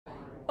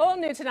All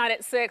new tonight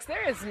at 6,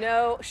 there is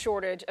no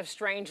shortage of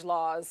strange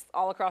laws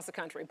all across the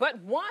country, but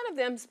one of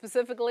them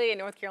specifically in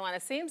North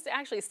Carolina seems to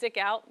actually stick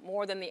out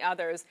more than the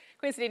others.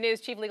 Queen City News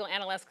Chief Legal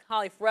Analyst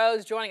Holly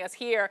Rose joining us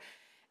here.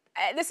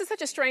 This is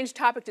such a strange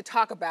topic to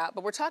talk about,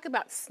 but we're talking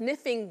about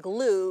sniffing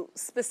glue,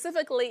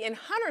 specifically in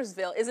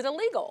Huntersville. Is it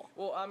illegal?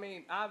 Well, I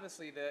mean,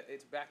 obviously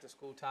it's back to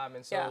school time,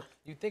 and so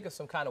you think of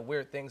some kind of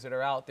weird things that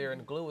are out there,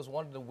 and glue is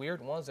one of the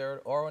weird ones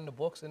that are in the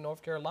books in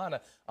North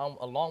Carolina,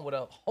 along with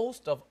a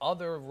host of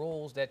other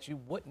rules that you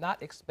would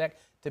not expect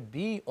to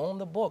be on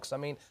the books. I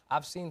mean,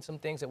 I've seen some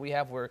things that we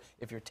have where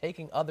if you're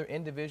taking other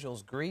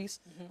individuals' grease,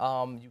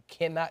 you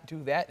cannot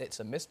do that. It's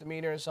a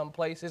misdemeanor in some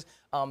places.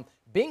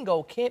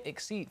 Bingo can't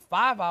exceed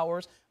 5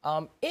 hours,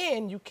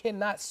 and you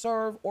cannot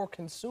serve or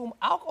consume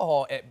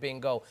alcohol at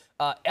bingo.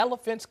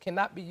 Elephants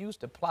cannot be used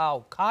to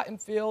plow cotton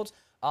fields.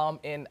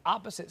 And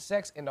opposite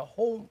sex in the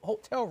whole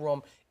hotel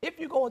room. If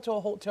you go into a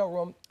hotel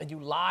room and you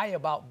lie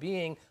about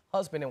being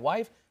husband and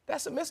wife,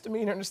 that's a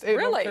misdemeanor in the state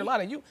of North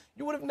Carolina. You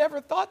would have never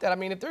thought that. I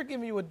mean, if they're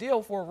giving you a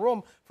deal for a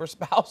room for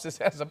spouses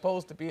as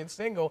opposed to being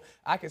single,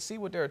 I can see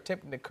what they're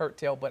attempting to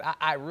curtail, but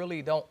I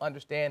really don't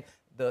understand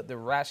the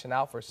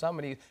rationale for some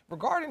of these.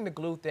 Regarding the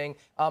glue thing,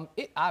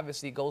 it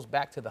obviously goes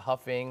back to the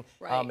huffing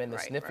and the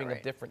sniffing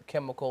of different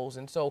chemicals.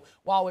 And so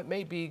while it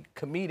may be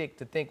comedic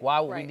to think, why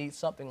would we need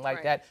something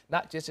like that,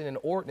 not just in an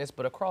ordinance,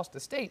 but across the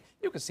state,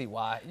 you can see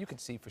why. You can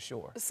see for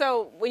sure.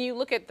 So when you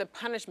look at the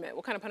punishment,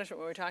 what kind of punishment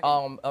were we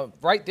talking?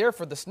 Right there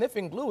for the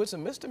sniffing glue, it's a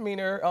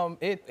misdemeanor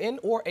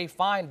or a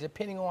fine,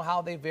 depending on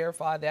how they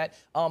verify that.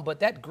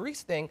 But that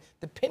grease thing,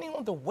 depending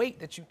on the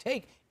weight that you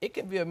take, it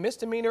can be a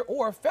misdemeanor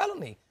or a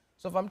felony.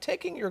 So if I'm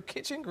taking your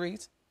kitchen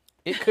grease,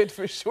 it could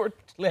for sure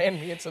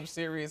land me in some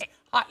serious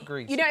hot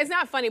grease. You know, it's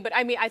not funny, but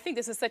I mean, I think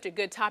this is such a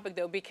good topic,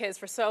 though, because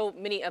for so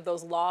many of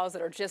those laws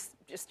that are just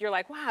you're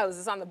like, wow, is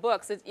this on the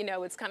books? You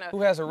know, it's kind of who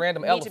has a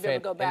random elephant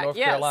in North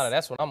Carolina?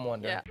 That's what I'm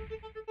wondering. Yeah.